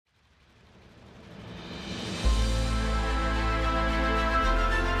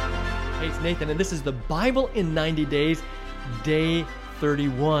Nathan, and this is the Bible in 90 Days, Day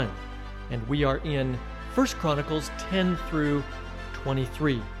 31. And we are in 1 Chronicles 10 through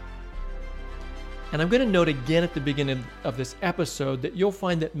 23. And I'm going to note again at the beginning of this episode that you'll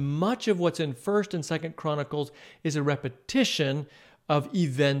find that much of what's in 1st and 2nd Chronicles is a repetition of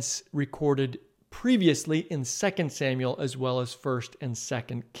events recorded previously in 2 Samuel as well as 1st and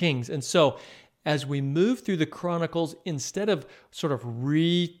 2nd Kings. And so as we move through the Chronicles, instead of sort of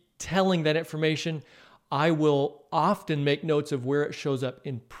retelling that information, I will often make notes of where it shows up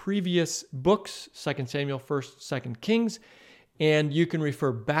in previous books, 2 Samuel, 1st, 2nd Kings, and you can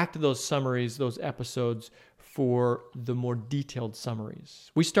refer back to those summaries, those episodes, for the more detailed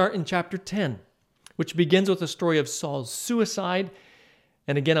summaries. We start in chapter 10, which begins with the story of Saul's suicide.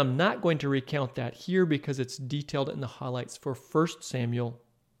 And again, I'm not going to recount that here because it's detailed in the highlights for 1 Samuel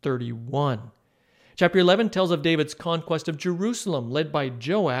 31. Chapter 11 tells of David's conquest of Jerusalem, led by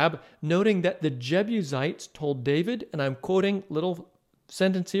Joab, noting that the Jebusites told David, and I'm quoting little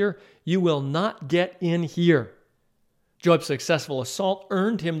sentence here, "You will not get in here." Joab's successful assault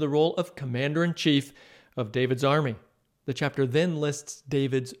earned him the role of commander-in-chief of David's army. The chapter then lists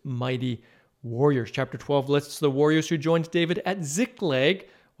David's mighty warriors. Chapter 12 lists the warriors who joined David at Ziklag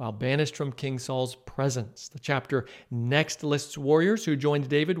while banished from King Saul's presence. The chapter next lists warriors who joined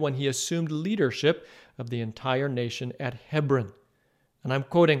David when he assumed leadership of the entire nation at Hebron. And I'm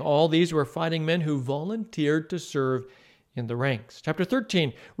quoting, all these were fighting men who volunteered to serve in the ranks. Chapter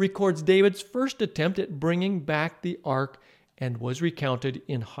 13 records David's first attempt at bringing back the ark and was recounted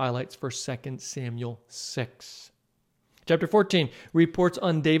in highlights for 2 Samuel 6. Chapter 14 reports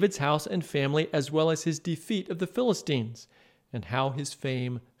on David's house and family as well as his defeat of the Philistines and how his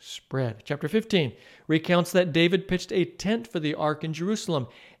fame spread. Chapter 15 recounts that David pitched a tent for the ark in Jerusalem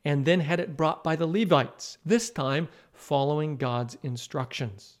and then had it brought by the Levites, this time following God's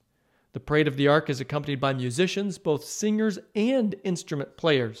instructions. The parade of the ark is accompanied by musicians, both singers and instrument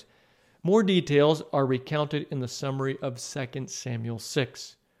players. More details are recounted in the summary of 2 Samuel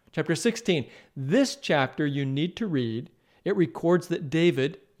 6. Chapter 16, this chapter you need to read. It records that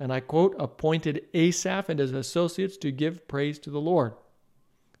David, and I quote, appointed Asaph and his associates to give praise to the Lord.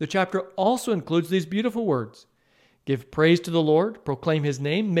 The chapter also includes these beautiful words: "Give praise to the Lord, proclaim his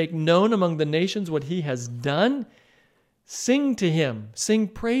name, make known among the nations what he has done. Sing to him, sing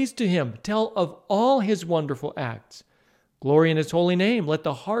praise to him, tell of all his wonderful acts. Glory in his holy name, let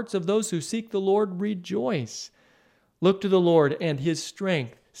the hearts of those who seek the Lord rejoice. Look to the Lord and his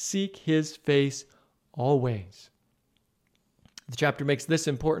strength, seek his face always." The chapter makes this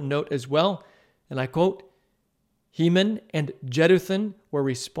important note as well, and I quote, "Heman and Jeduthun were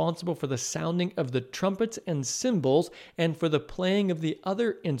responsible for the sounding of the trumpets and cymbals and for the playing of the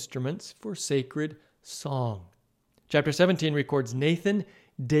other instruments for sacred song." Chapter 17 records Nathan,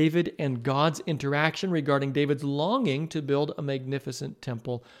 David, and God's interaction regarding David's longing to build a magnificent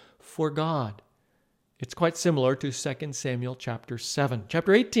temple for God. It's quite similar to 2 Samuel chapter 7.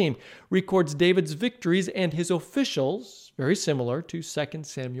 Chapter 18 records David's victories and his officials, very similar to 2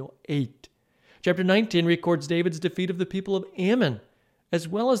 Samuel 8. Chapter 19 records David's defeat of the people of Ammon, as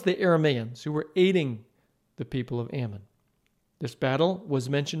well as the Arameans who were aiding the people of Ammon. This battle was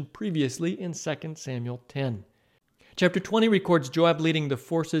mentioned previously in 2 Samuel 10. Chapter 20 records Joab leading the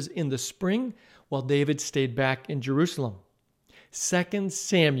forces in the spring while David stayed back in Jerusalem. 2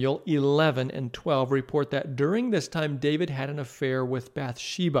 Samuel 11 and 12 report that during this time David had an affair with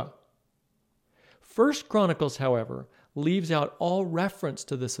Bathsheba. 1 Chronicles, however, leaves out all reference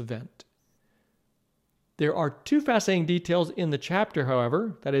to this event. There are two fascinating details in the chapter,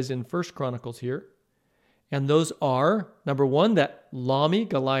 however, that is in 1 Chronicles here. And those are, number one, that Lami,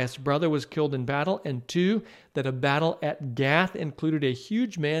 Goliath's brother, was killed in battle, and two, that a battle at Gath included a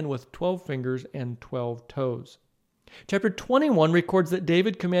huge man with 12 fingers and 12 toes. Chapter 21 records that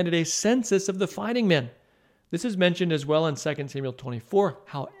David commanded a census of the fighting men. This is mentioned as well in 2 Samuel 24.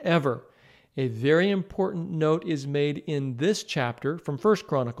 However, a very important note is made in this chapter from 1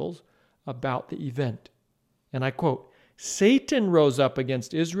 Chronicles about the event. And I quote, "Satan rose up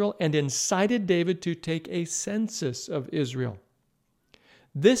against Israel and incited David to take a census of Israel."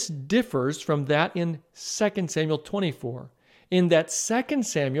 This differs from that in 2 Samuel 24, in that 2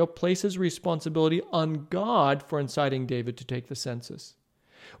 Samuel places responsibility on God for inciting David to take the census.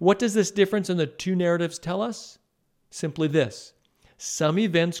 What does this difference in the two narratives tell us? Simply this: some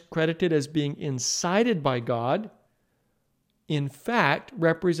events credited as being incited by God, in fact,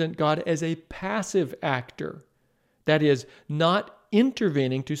 represent God as a passive actor, that is, not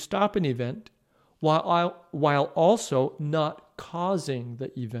intervening to stop an event, while also not causing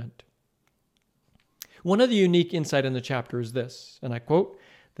the event. One of the unique insight in the chapter is this, and I quote,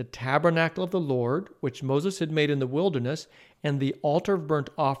 the tabernacle of the Lord, which Moses had made in the wilderness, and the altar of burnt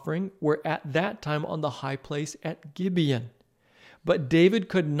offering were at that time on the high place at Gibeon. But David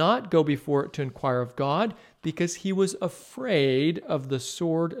could not go before it to inquire of God, because he was afraid of the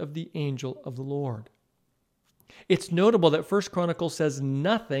sword of the angel of the Lord. It's notable that 1 Chronicles says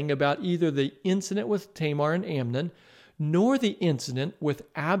nothing about either the incident with Tamar and Amnon, nor the incident with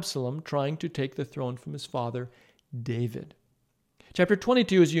Absalom trying to take the throne from his father, David. Chapter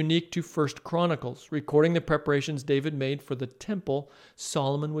 22 is unique to 1 Chronicles, recording the preparations David made for the temple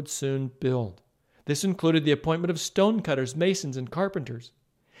Solomon would soon build. This included the appointment of stonecutters, masons, and carpenters.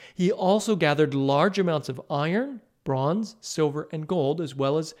 He also gathered large amounts of iron, bronze, silver, and gold, as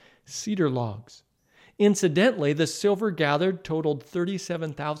well as cedar logs. Incidentally, the silver gathered totaled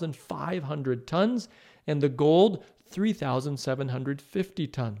 37,500 tons, and the gold 3,750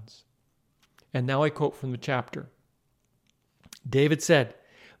 tons. And now I quote from the chapter. David said,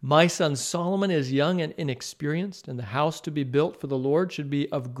 "My son Solomon is young and inexperienced, and the house to be built for the Lord should be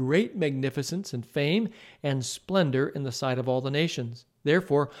of great magnificence and fame and splendor in the sight of all the nations.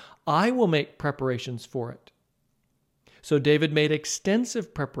 Therefore, I will make preparations for it." So David made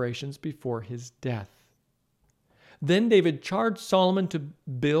extensive preparations before his death. Then David charged Solomon to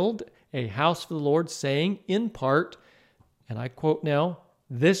build a house for the Lord, saying in part, and I quote now,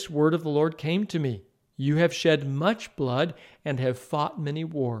 "This word of the Lord came to me. You have shed much blood and have fought many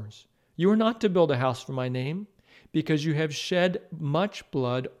wars. You are not to build a house for my name, because you have shed much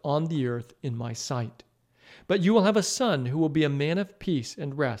blood on the earth in my sight. But you will have a son who will be a man of peace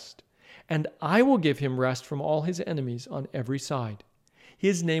and rest, and I will give him rest from all his enemies on every side.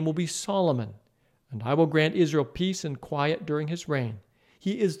 His name will be Solomon, and I will grant Israel peace and quiet during his reign.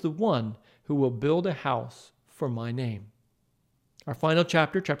 He is the one who will build a house for my name." Our final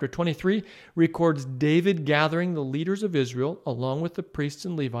chapter, chapter 23, records David gathering the leaders of Israel along with the priests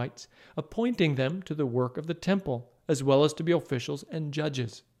and Levites, appointing them to the work of the temple, as well as to be officials and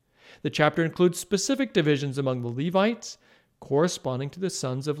judges. The chapter includes specific divisions among the Levites, corresponding to the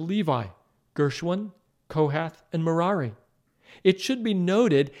sons of Levi, Gershon, Kohath, and Merari. It should be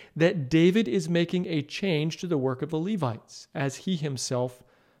noted that David is making a change to the work of the Levites, as he himself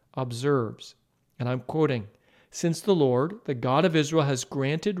observes. And I'm quoting, "Since the Lord, the God of Israel, has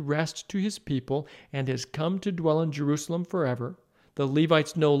granted rest to his people and has come to dwell in Jerusalem forever, the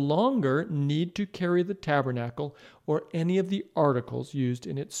Levites no longer need to carry the tabernacle or any of the articles used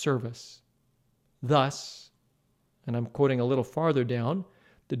in its service. Thus," and I'm quoting a little farther down,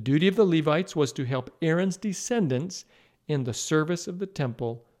 "the duty of the Levites was to help Aaron's descendants in the service of the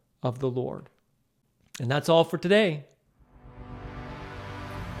temple of the Lord." And that's all for today.